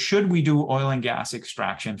 So should we do oil and gas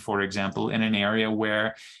extraction, for example, in an area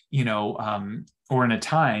where, or in a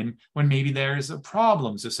time when maybe there's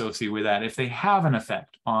problems associated with that, if they have an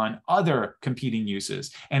effect on other competing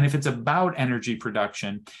uses. And if it's about energy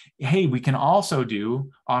production, hey, we can also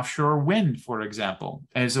do offshore wind, for example,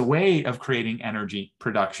 as a way of creating energy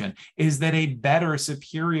production. Is that a better,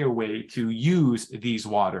 superior way to use these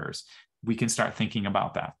waters? We can start thinking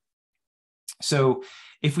about that. So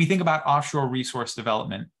if we think about offshore resource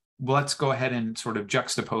development, let's go ahead and sort of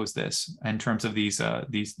juxtapose this in terms of these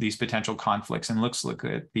potential conflicts, and let's look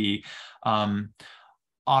at the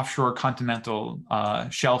Offshore Continental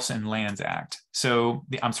Shelves and Lands Act. So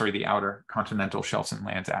the Outer Continental Shelves and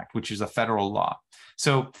Lands Act, which is a federal law.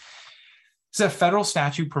 So it's a federal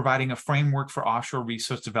statute providing a framework for offshore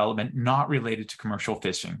resource development not related to commercial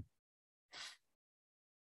fishing,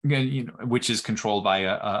 which is controlled by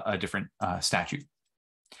a different statute.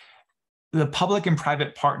 The public and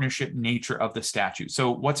private partnership nature of the statute.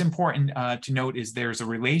 So what's important to note is there's a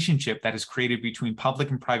relationship that is created between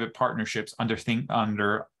public and private partnerships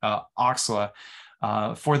under OXLA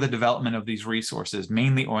for the development of these resources,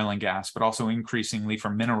 mainly oil and gas, but also increasingly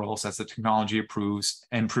for minerals as the technology improves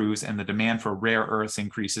and the demand for rare earths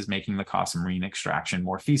increases, making the cost of marine extraction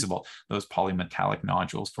more feasible. Those polymetallic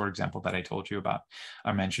nodules, for example, that I told you about,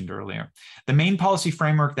 I mentioned earlier. The main policy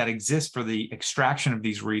framework that exists for the extraction of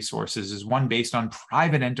these resources is one based on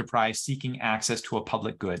private enterprise seeking access to a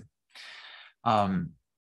public good.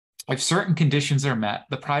 If certain conditions are met,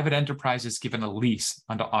 the private enterprise is given a lease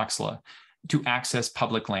under OXLA to access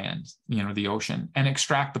public land, the ocean, and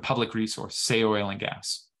extract the public resource, say oil and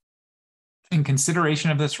gas. In consideration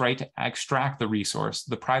of this right to extract the resource,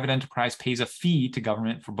 the private enterprise pays a fee to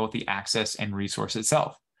government for both the access and resource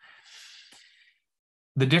itself.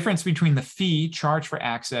 The difference between the fee charged for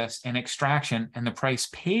access and extraction and the price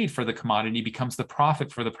paid for the commodity becomes the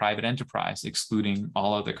profit for the private enterprise, excluding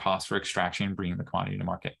all other costs for extraction and bringing the commodity to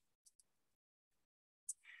market.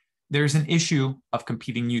 There's an issue of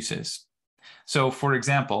competing uses. So, for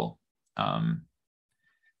example,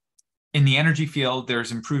 in the energy field,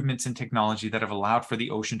 there's improvements in technology that have allowed for the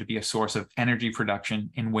ocean to be a source of energy production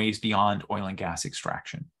in ways beyond oil and gas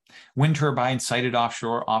extraction. Wind turbines sited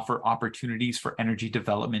offshore offer opportunities for energy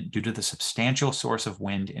development due to the substantial source of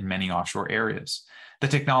wind in many offshore areas. The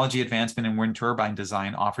technology advancement in wind turbine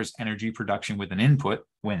design offers energy production with an input,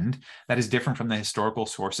 wind, that is different from the historical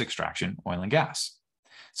source extraction, oil and gas.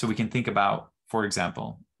 So we can think about, for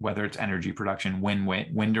example, whether it's energy production,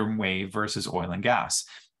 wind or wave versus oil and gas.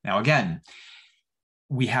 Now, again,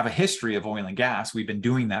 we have a history of oil and gas. We've been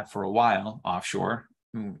doing that for a while offshore,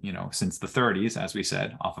 since the 30s, as we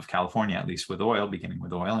said, off of California, at least with oil, beginning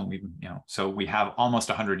with oil. And so we have almost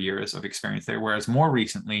 100 years of experience there. Whereas more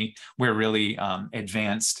recently, we're really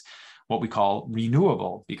advanced what we call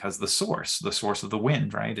renewable, because the source of the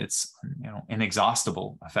wind, right? It's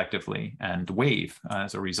inexhaustible effectively, and wave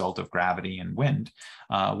as a result of gravity and wind,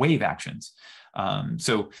 wave actions.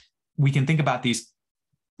 So we can think about these.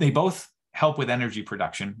 They both help with energy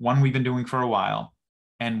production. One we've been doing for a while,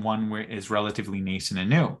 and one is relatively nascent and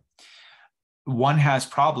new. One has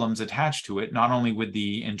problems attached to it, not only with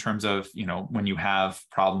in terms of, when you have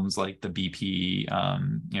problems like the BP,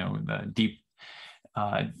 the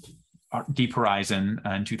Deep Horizon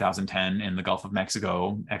in 2010 in the Gulf of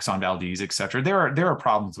Mexico, Exxon Valdez, et cetera. There are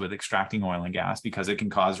problems with extracting oil and gas because it can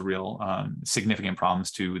cause real significant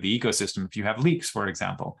problems to the ecosystem if you have leaks, for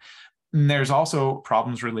example. And there's also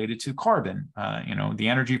problems related to carbon. The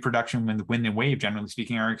energy production with wind and wave, generally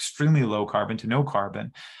speaking, are extremely low carbon to no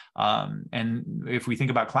carbon. And if we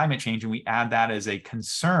think about climate change and we add that as a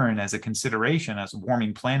concern, as a consideration, as a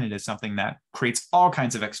warming planet is something that creates all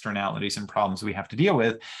kinds of externalities and problems we have to deal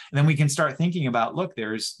with, then we can start thinking about, look,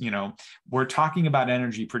 there's, we're talking about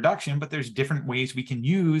energy production, but there's different ways we can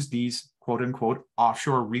use these quote unquote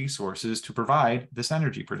offshore resources to provide this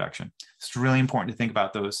energy production. It's really important to think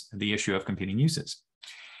about the issue of competing uses.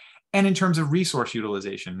 And in terms of resource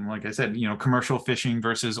utilization, like I said, commercial fishing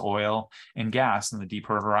versus oil and gas, and the Deep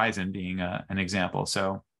Horizon being an example.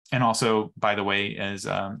 So, and also, by the way, as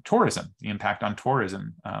tourism, the impact on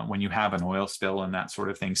tourism when you have an oil spill and that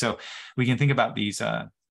sort of thing. So we can think about these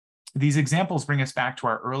examples bring us back to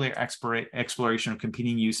our earlier exploration of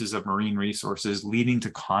competing uses of marine resources leading to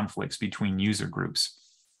conflicts between user groups.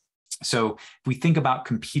 So if we think about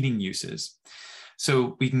competing uses,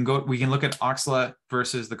 so we can look at OXLA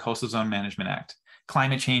versus the Coastal Zone Management Act,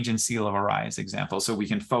 climate change and sea level rise example. So we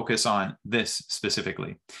can focus on this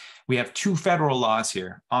specifically. We have two federal laws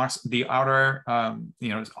here. The outer,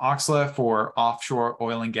 OXLA for offshore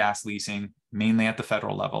oil and gas leasing, mainly at the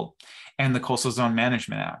federal level, and the Coastal Zone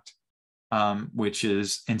Management Act, which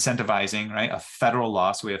is incentivizing, right, a federal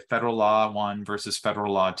law. So we have federal law 1 versus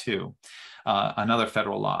federal law 2. another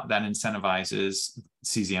federal law that incentivizes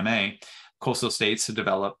CZMA, coastal states to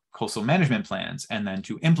develop coastal management plans and then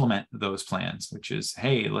to implement those plans, which is,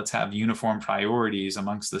 hey, let's have uniform priorities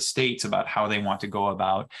amongst the states about how they want to go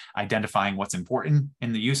about identifying what's important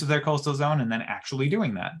in the use of their coastal zone and then actually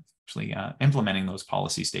doing that, actually implementing those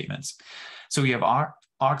policy statements. So we have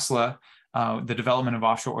OXLA, the development of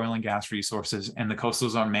offshore oil and gas resources, and the Coastal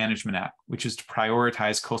Zone Management Act, which is to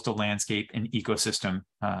prioritize coastal landscape and ecosystem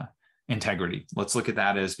integrity. Let's look at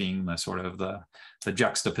that as being the sort of the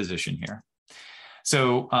juxtaposition here.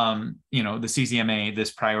 So, the CZMA,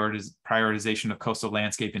 this prioritization of coastal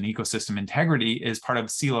landscape and ecosystem integrity is part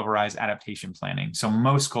of sea level rise adaptation planning. So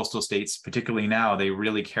most coastal states, particularly now, they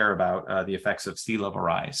really care about the effects of sea level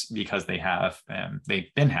rise because they've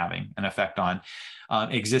been having an effect on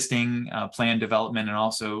existing planned development and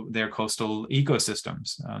also their coastal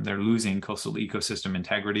ecosystems. They're losing coastal ecosystem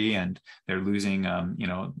integrity, and they're losing,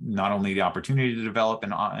 not only the opportunity to develop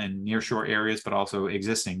in nearshore areas, but also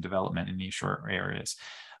existing development in nearshore areas.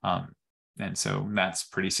 And so that's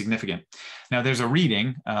pretty significant. Now, there's a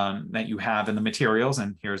reading that you have in the materials,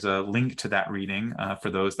 and here's a link to that reading for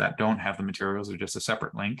those that don't have the materials or just a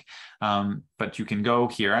separate link. But you can go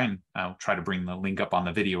here, and I'll try to bring the link up on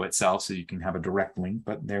the video itself so you can have a direct link,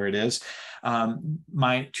 but there it is.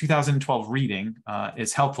 My 2012 reading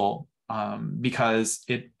is helpful because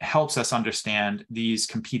it helps us understand these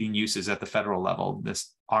competing uses at the federal level,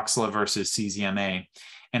 this OXLA versus CZMA,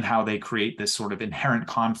 and how they create this sort of inherent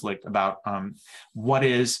conflict about what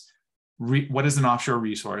is an offshore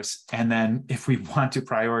resource, and then if we want to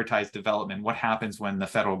prioritize development, what happens when the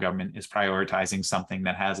federal government is prioritizing something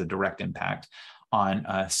that has a direct impact on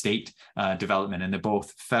state development, and they're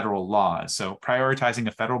both federal laws. So prioritizing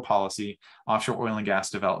a federal policy, offshore oil and gas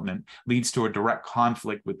development, leads to a direct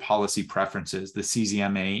conflict with policy preferences, the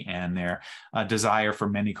CZMA, and their desire for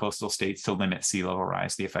many coastal states to limit sea level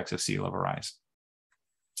rise, the effects of sea level rise.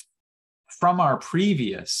 From our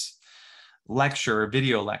previous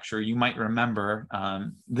video lecture, you might remember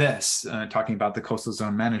this, talking about the Coastal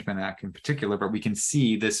Zone Management Act in particular, but we can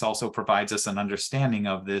see this also provides us an understanding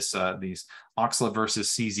of this, these OXLA versus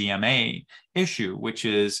CZMA issue, which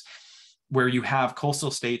is where you have coastal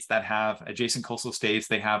states that have adjacent coastal states,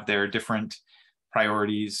 they have their different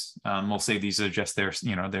priorities. We'll say these are just their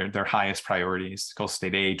highest priorities. Coastal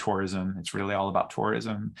State A, tourism. It's really all about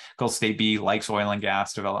tourism. Coastal State B likes oil and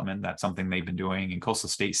gas development. That's something they've been doing. And Coastal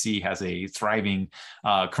State C has a thriving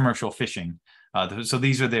commercial fishing. So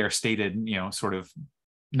these are their stated, sort of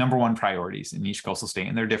 #1 priorities in each coastal state,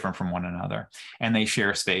 and they're different from one another. And they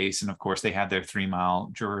share space. And of course, they have their 3-mile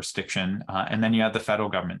jurisdiction. And then you have the federal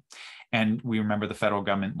government. And we remember the federal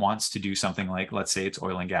government wants to do something like, let's say it's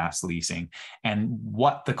oil and gas leasing. And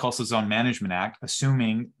what the Coastal Zone Management Act,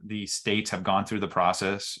 assuming the states have gone through the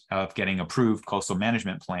process of getting approved coastal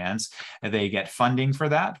management plans, they get funding for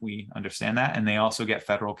that. We understand that. And they also get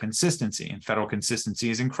federal consistency. And federal consistency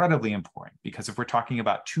is incredibly important because if we're talking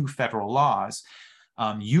about 2 federal laws,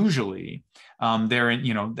 usually they're in,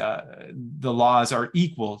 the laws are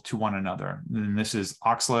equal to one another. And this is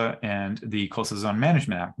OXLA and the Coastal Zone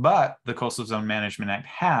Management Act, but the Coastal Zone Management Act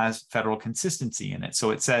has federal consistency in it. So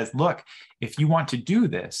it says, look, if you want to do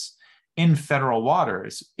this in federal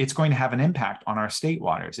waters, it's going to have an impact on our state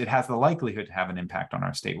waters. It has the likelihood to have an impact on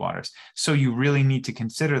our state waters. So you really need to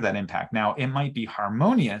consider that impact. Now, it might be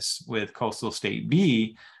harmonious with Coastal State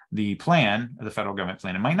B, the plan, the federal government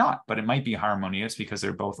plan. It might not, but it might be harmonious because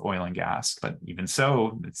they're both oil and gas. But even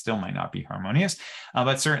so, it still might not be harmonious.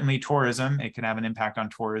 But certainly tourism, it can have an impact on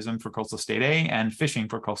tourism for Coastal State A and fishing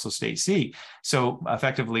for Coastal State C. So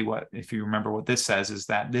effectively, if you remember what this says, is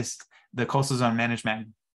that the Coastal Zone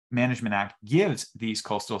Management Act gives these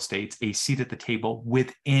coastal states a seat at the table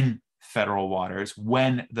within federal waters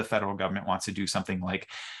when the federal government wants to do something like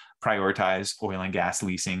prioritize oil and gas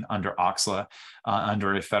leasing under OXLA,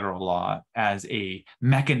 under a federal law, as a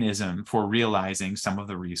mechanism for realizing some of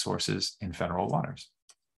the resources in federal waters.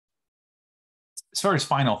 As far as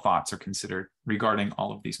final thoughts are considered regarding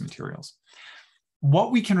all of these materials,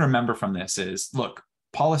 what we can remember from this is, look,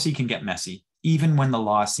 policy can get messy, even when the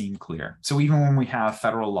laws seem clear. So even when we have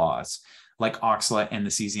federal laws, like OXLA and the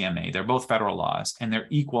CZMA. They're both federal laws, and they're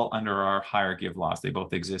equal under our hierarchy of laws. They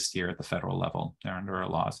both exist here at the federal level. They're under our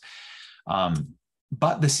laws.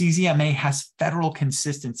 But the CZMA has federal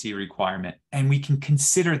consistency requirement, and we can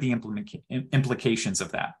consider the implications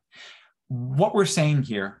of that. What we're saying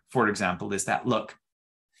here, for example, is that, look,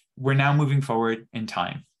 we're now moving forward in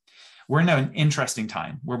time. We're in an interesting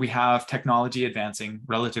time where we have technology advancing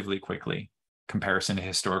relatively quickly. comparison to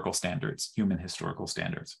historical standards, human historical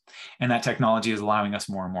standards. And that technology is allowing us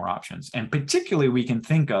more and more options. And particularly, we can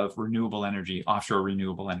think of renewable energy, offshore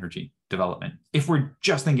renewable energy development, if we're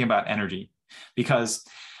just thinking about energy. Because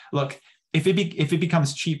look, if it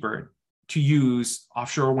becomes cheaper to use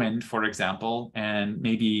offshore wind, for example, and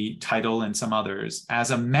maybe tidal and some others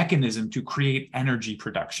as a mechanism to create energy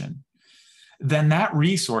production, then that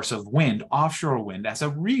resource of wind, offshore wind as a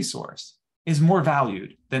resource, is more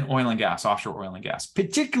valued than oil and gas, offshore oil and gas,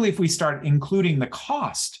 particularly if we start including the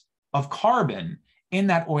cost of carbon in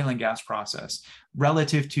that oil and gas process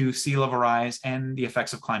relative to sea level rise and the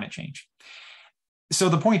effects of climate change. So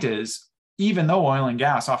the point is, even though oil and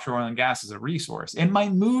gas, offshore oil and gas is a resource, it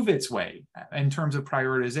might move its way in terms of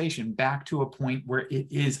prioritization back to a point where it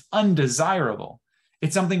is undesirable.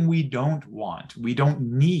 It's something we don't want, we don't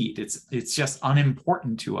need. It's just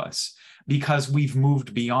unimportant to us because we've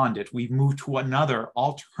moved beyond it. We've moved to another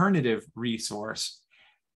alternative resource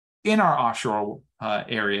in our offshore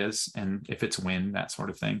areas, and if it's wind, that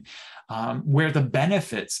sort of thing, where the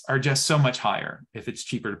benefits are just so much higher. If it's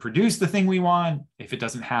cheaper to produce the thing we want, if it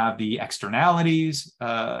doesn't have the externalities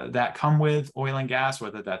that come with oil and gas,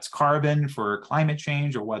 whether that's carbon for climate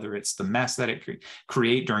change or whether it's the mess that it could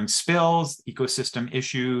create during spills, ecosystem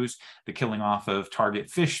issues, the killing off of target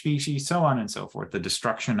fish species, so on and so forth, the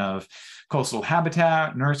destruction of coastal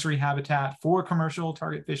habitat, nursery habitat for commercial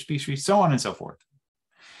target fish species, so on and so forth.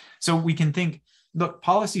 So we can think, look,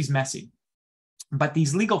 policy's messy, but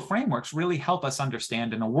these legal frameworks really help us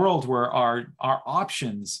understand in a world where our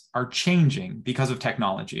options are changing because of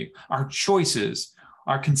technology, our choices,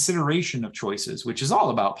 our consideration of choices, which is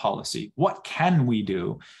all about policy. What can we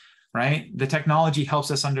do, right? The technology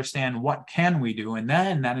helps us understand what can we do, and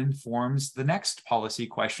then that informs the next policy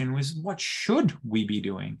question, was what should we be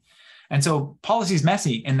doing? And so policy is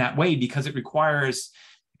messy in that way because it requires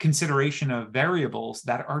consideration of variables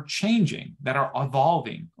that are changing, that are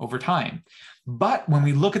evolving over time. But when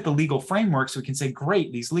we look at the legal frameworks, we can say,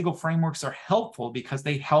 great, these legal frameworks are helpful because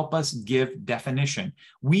they help us give definition.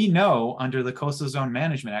 We know under the Coastal Zone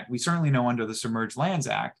Management Act, we certainly know under the Submerged Lands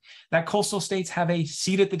Act, that coastal states have a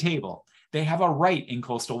seat at the table. They have a right in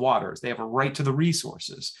coastal waters. They have a right to the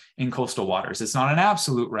resources in coastal waters. It's not an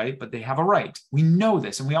absolute right, but they have a right. We know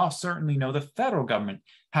this, and we all certainly know the federal government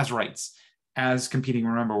has rights. As competing,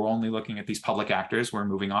 remember, we're only looking at these public actors, we're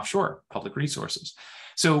moving offshore, public resources.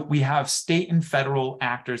 So we have state and federal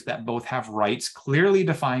actors that both have rights clearly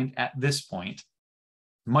defined at this point,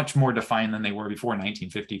 much more defined than they were before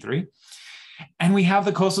 1953. And we have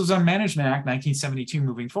the Coastal Zone Management Act, 1972,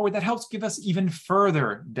 moving forward, that helps give us even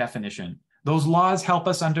further definition. Those laws help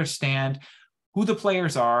us understand who the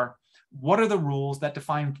players are, what are the rules that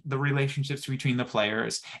define the relationships between the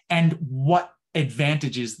players, and what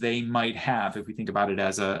advantages they might have if we think about it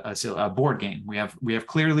as a board game. We have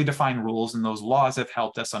clearly defined rules, and those laws have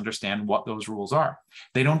helped us understand what those rules are.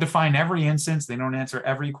 They don't define every instance, they don't answer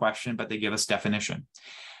every question, but they give us definition.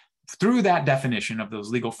 Through that definition of those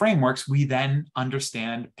legal frameworks, we then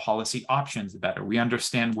understand policy options better. We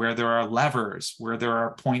understand where there are levers, where there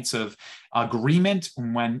are points of agreement,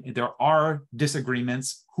 when there are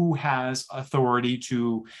disagreements, who has authority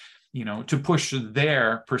to push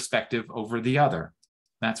their perspective over the other.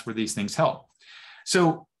 That's where these things help.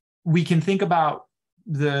 So we can think about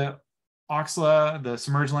the OXLA, the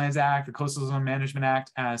Submerged Lands Act, the Coastal Zone Management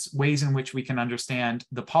Act as ways in which we can understand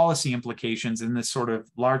the policy implications in this sort of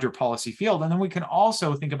larger policy field. And then we can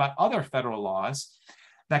also think about other federal laws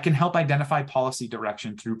that can help identify policy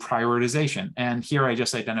direction through prioritization. And here I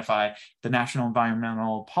just identify the National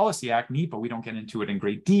Environmental Policy Act, NEPA. We don't get into it in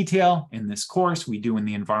great detail in this course. We do in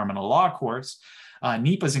the environmental law course.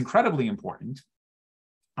 NEPA is incredibly important,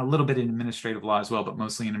 a little bit in administrative law as well, but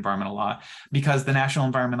mostly in environmental law, because the National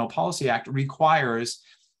Environmental Policy Act requires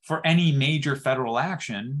for any major federal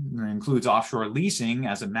action, that includes offshore leasing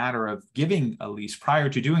as a matter of giving a lease. Prior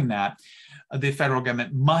to doing that, the federal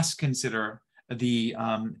government must consider the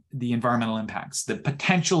environmental impacts, the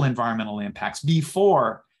potential environmental impacts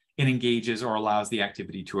before it engages or allows the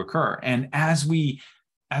activity to occur. And as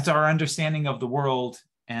our understanding of the world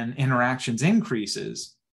and interactions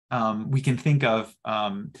increases, we can think of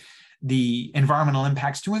the environmental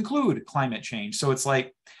impacts to include climate change. So it's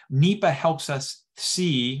like NEPA helps us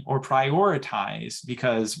see or prioritize,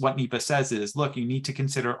 because what NEPA says is, look, you need to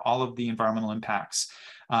consider all of the environmental impacts.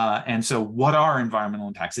 And so what are environmental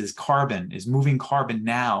impacts? Is moving carbon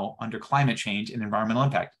now under climate change an environmental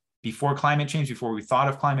impact? Before climate change, before we thought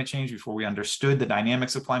of climate change, before we understood the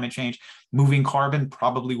dynamics of climate change, moving carbon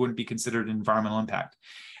probably wouldn't be considered an environmental impact.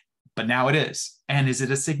 But now it is. And is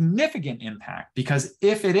it a significant impact? Because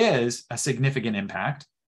if it is a significant impact,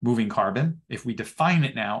 moving carbon, if we define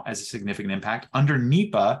it now as a significant impact, under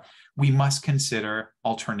NEPA, we must consider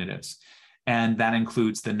alternatives. And that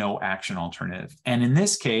includes the no action alternative. And in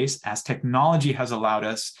this case, as technology has allowed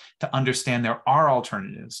us to understand there are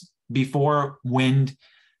alternatives, before we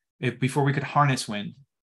could harness wind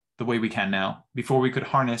the way we can now, before we could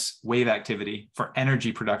harness wave activity for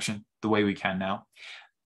energy production the way we can now,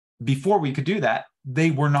 before we could do that,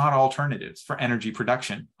 they were not alternatives for energy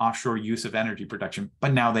production, offshore use of energy production,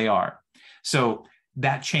 but now they are. So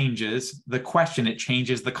that changes the question. It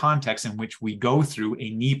changes the context in which we go through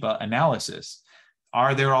a NEPA analysis.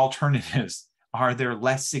 Are there alternatives? Are there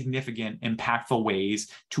less significant, impactful ways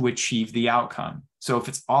to achieve the outcome? So if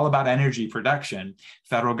it's all about energy production,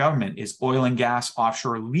 federal government, is oil and gas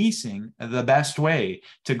offshore leasing the best way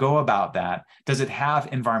to go about that? Does it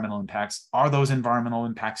have environmental impacts? Are those environmental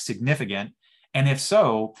impacts significant? And if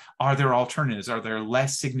so, are there alternatives? Are there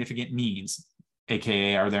less significant means?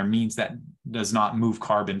 AKA, are there means that does not move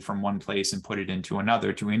carbon from one place and put it into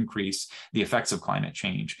another to increase the effects of climate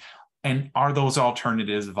change? And are those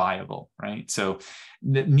alternatives viable, right? So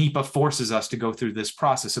NEPA forces us to go through this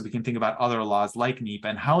process so we can think about other laws like NEPA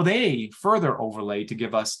and how they further overlay to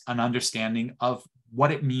give us an understanding of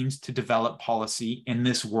what it means to develop policy in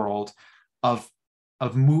this world of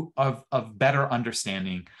better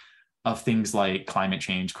understanding of things like climate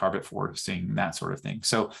change, carbon forcing, that sort of thing.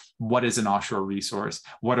 So what is an offshore resource?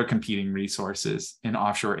 What are competing resources in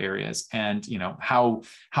offshore areas? And how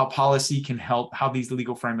policy can help, how these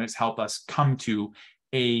legal frameworks help us come to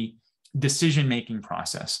a decision-making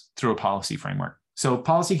process through a policy framework. So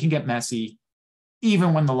policy can get messy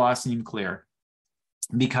even when the laws seem clear,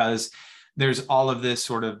 because there's all of this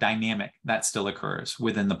sort of dynamic that still occurs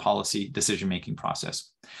within the policy decision-making process.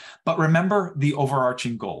 But remember the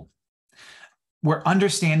overarching goal. We're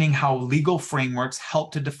understanding how legal frameworks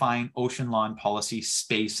help to define ocean law and policy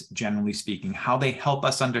space, generally speaking, how they help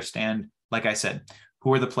us understand, like I said,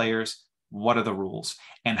 who are the players, what are the rules,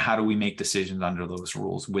 and how do we make decisions under those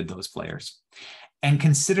rules with those players. And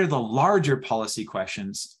consider the larger policy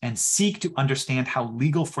questions and seek to understand how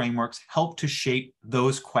legal frameworks help to shape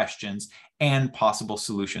those questions and possible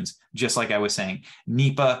solutions. Just like I was saying,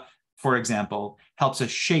 NEPA, for example, helps us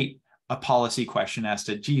shape a policy question as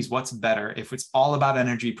to, geez, what's better if it's all about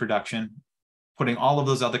energy production, putting all of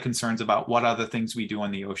those other concerns about what other things we do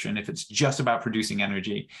on the ocean. If it's just about producing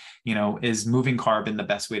energy, is moving carbon the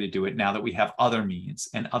best way to do it now that we have other means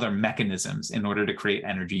and other mechanisms in order to create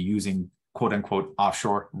energy using quote unquote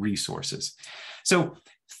offshore resources? So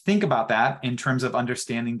think about that in terms of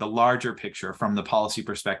understanding the larger picture from the policy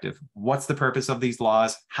perspective. What's the purpose of these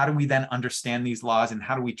laws? How do we then understand these laws, and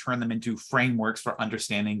how do we turn them into frameworks for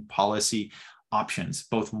understanding policy options,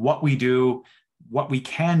 both what we do, what we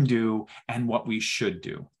can do, and what we should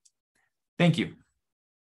do? Thank you.